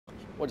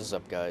What is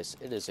up, guys?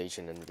 It is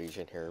Agent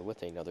Invasion here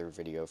with another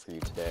video for you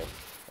today.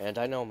 And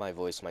I know my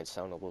voice might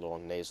sound a little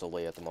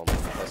nasally at the moment.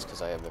 That's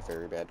because I have a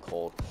very bad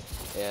cold.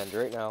 And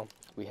right now,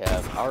 we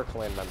have our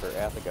clan member,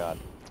 Athagod,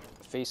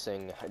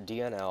 facing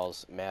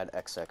DnL's Mad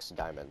XX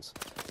Diamonds.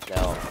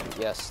 Now,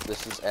 yes,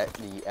 this is at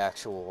the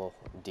actual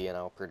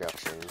DnL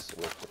Productions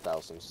with the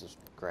thousands of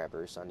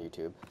subscribers on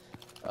YouTube.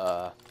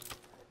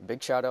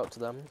 Big shout out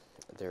to them.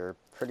 They're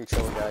pretty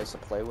chill guys to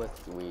play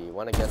with. We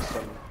went against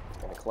them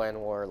in a clan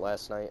war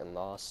last night and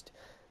lost.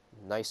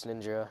 Nice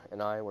Ninja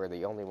and I were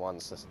the only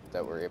ones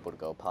that were able to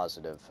go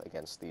positive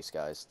against these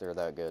guys. They're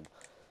that good.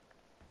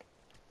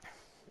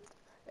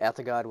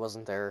 Athagod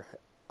wasn't there.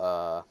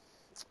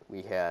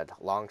 We had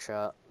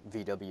Longshot,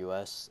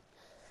 VWS,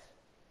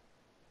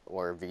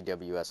 or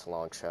VWS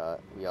Longshot.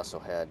 We also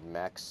had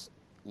Max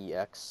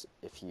EX,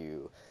 if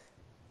you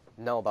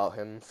know about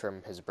him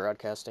from his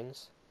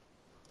broadcastings.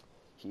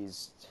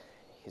 He's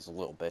a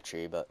little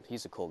bitchy, but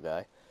he's a cool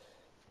guy.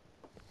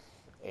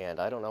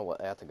 And I don't know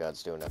what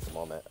Athagod's doing at the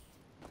moment.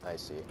 I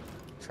see.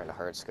 Trying to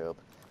hard scope.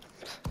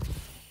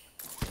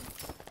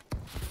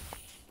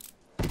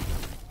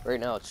 Right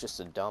now, it's just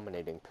a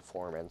dominating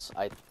performance.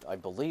 I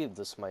believe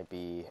this might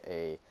be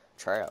a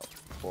tryout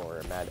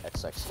for Mad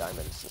XX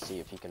Diamonds to see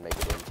if he can make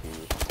it into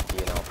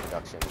DnL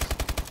Productions.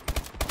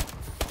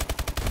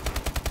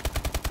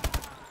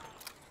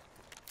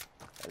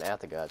 And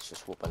Athagod's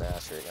just whooping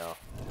ass right now.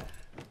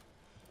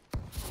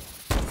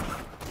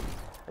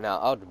 Now,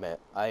 I'll admit,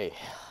 I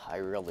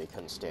really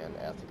couldn't stand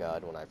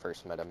Athagod when I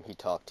first met him. He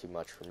talked too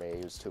much for me.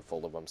 He was too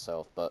full of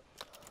himself. But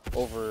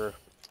over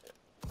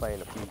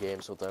playing a few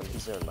games with him,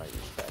 he's earned my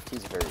respect.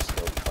 He's a very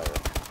skilled player.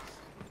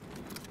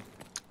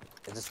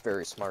 And just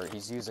very smart.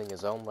 He's using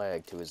his own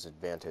lag to his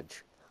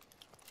advantage.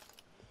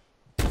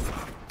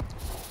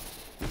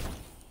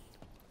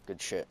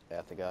 Good shit,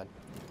 Athagod.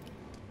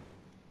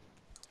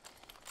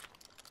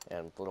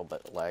 And a little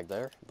bit of lag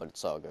there, but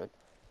it's all good.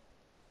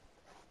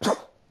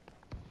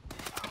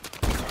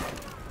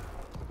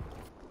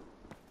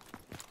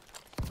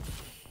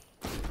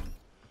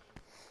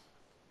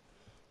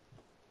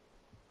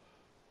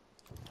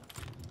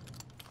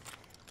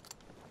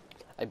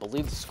 I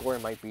believe the score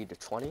might be to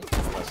 20,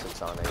 unless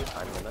it's on a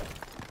time limit.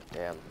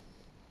 Damn.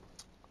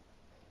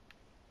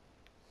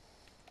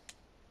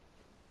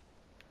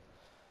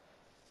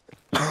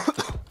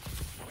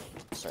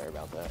 Sorry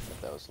about that,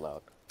 if that was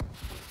loud.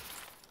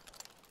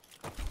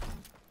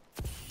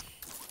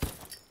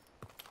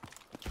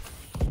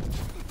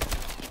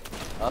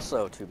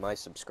 Also, to my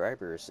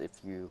subscribers, if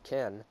you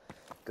can,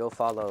 go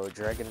follow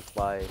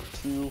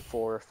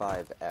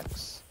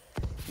Dragonfly245X.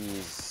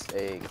 He's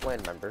a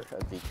clan member of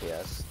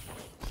VKS.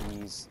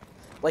 He's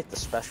like the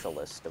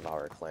specialist of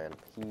our clan.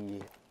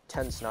 He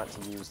tends not to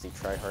use the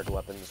tryhard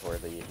weapons or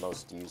the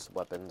most used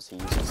weapons. He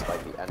uses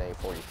like the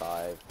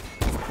NA45,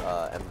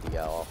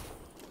 MDL,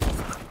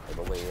 I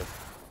believe,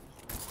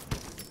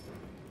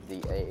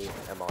 the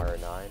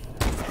AMR9,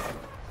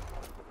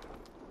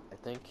 I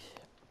think.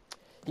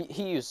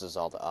 He uses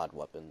all the odd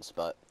weapons,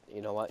 but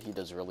you know what? He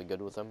does really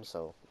good with them,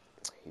 so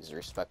he's a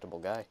respectable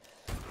guy.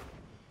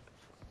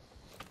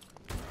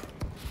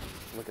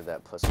 Look at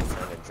that pussy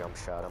trying to jump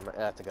shot him.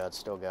 Athagod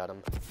still got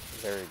him.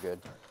 Very good.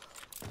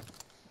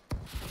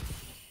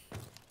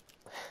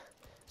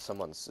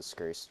 Someone's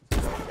disgraced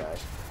one guy.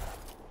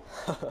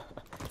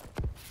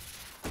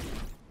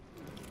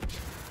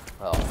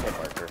 Oh, hit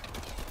marker.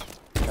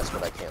 That's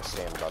what I can't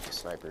stand about the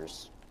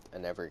snipers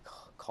in every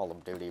Call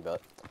of Duty,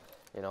 but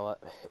you know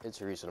what?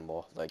 It's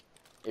reasonable. Like,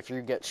 if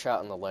you get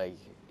shot in the leg,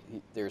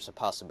 there's a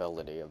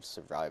possibility of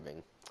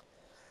surviving.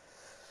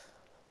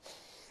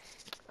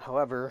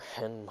 However,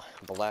 in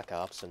Black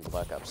Ops and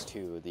Black Ops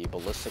 2, the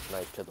ballistic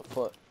knife to the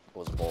foot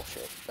was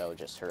bullshit. That would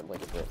just hurt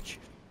like a bitch.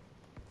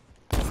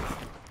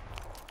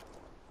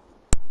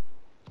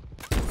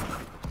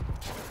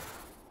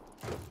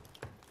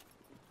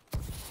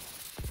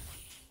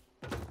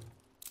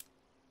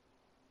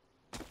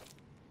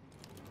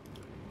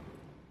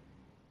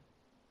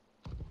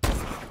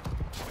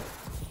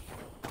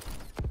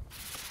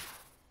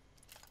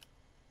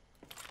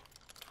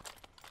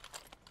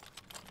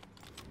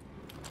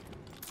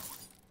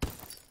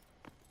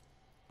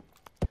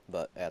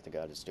 But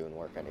Athagod is doing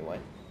work anyway.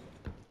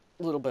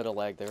 A little bit of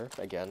lag there,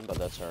 again, but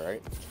that's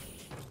alright.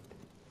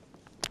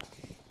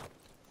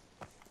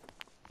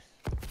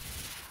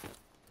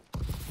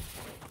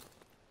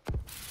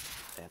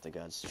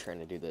 Athagod's trying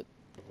to do the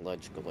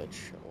ledge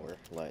glitch, or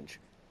ledge.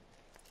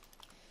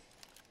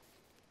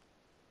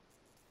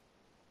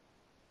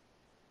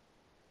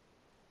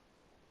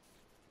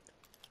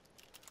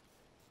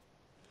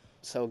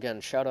 So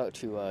again, shout out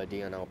to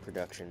DnL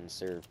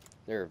Productions.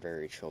 They're a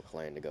very chill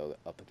clan to go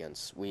up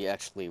against. We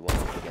actually went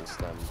up against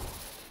them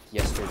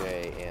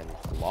yesterday and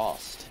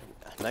lost.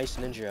 Nice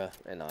Ninja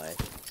and I,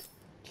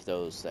 to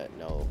those that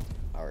know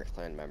our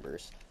clan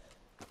members,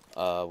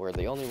 were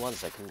the only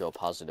ones that can go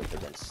positive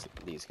against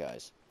these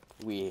guys.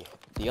 The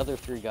other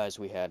three guys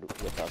we had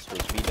with us was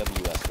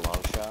VWS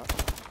Longshot,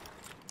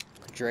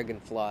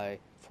 Dragonfly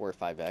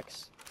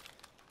 45X.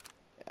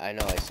 I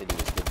know I said he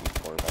was good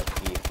before, but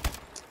he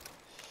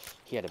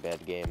he had a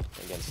bad game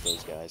against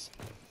those guys.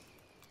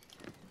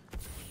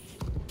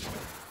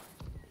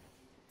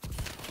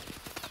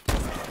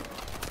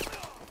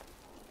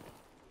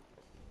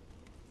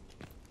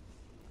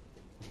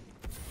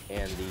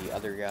 And the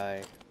other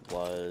guy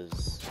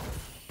was,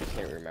 I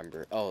can't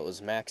remember. Oh, it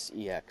was Max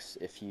EX.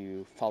 If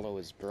you follow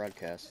his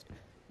broadcast,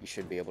 you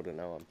should be able to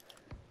know him.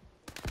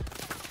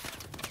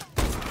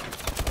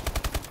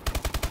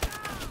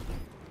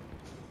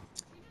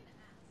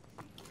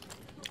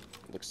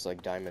 Looks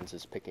like Diamonds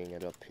is picking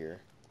it up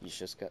here. He's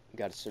just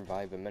got to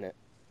survive a minute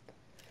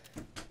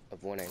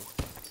of winning.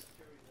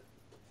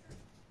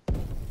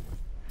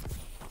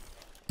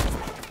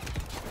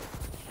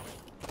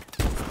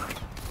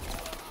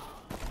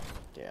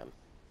 Damn.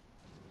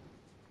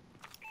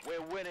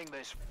 We're winning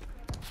this.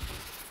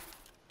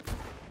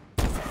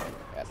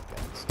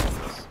 Afghans got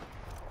this.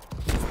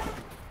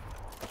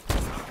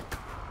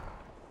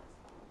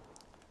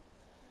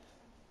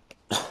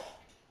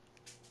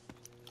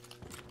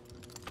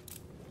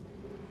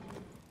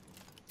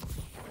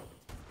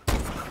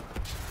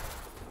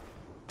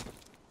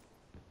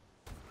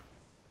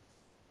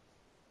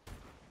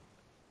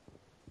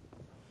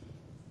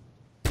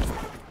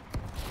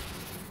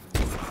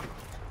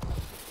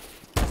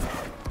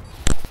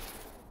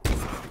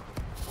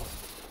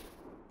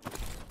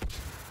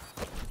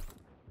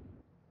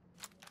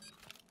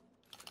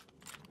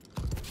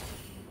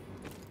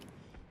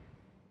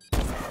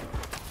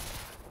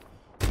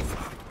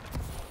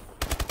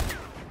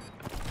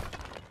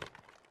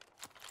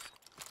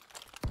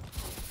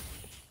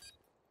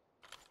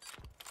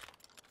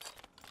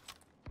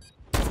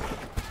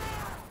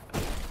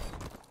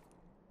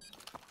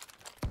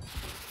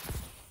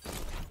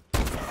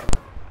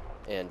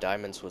 And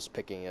Diamonds was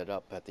picking it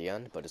up at the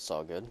end, but it's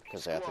all good,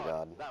 because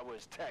Athagod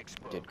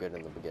did good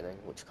in the beginning,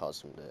 which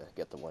caused him to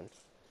get the win.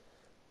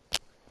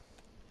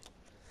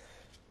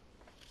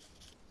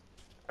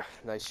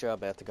 Nice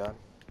job, Athagod.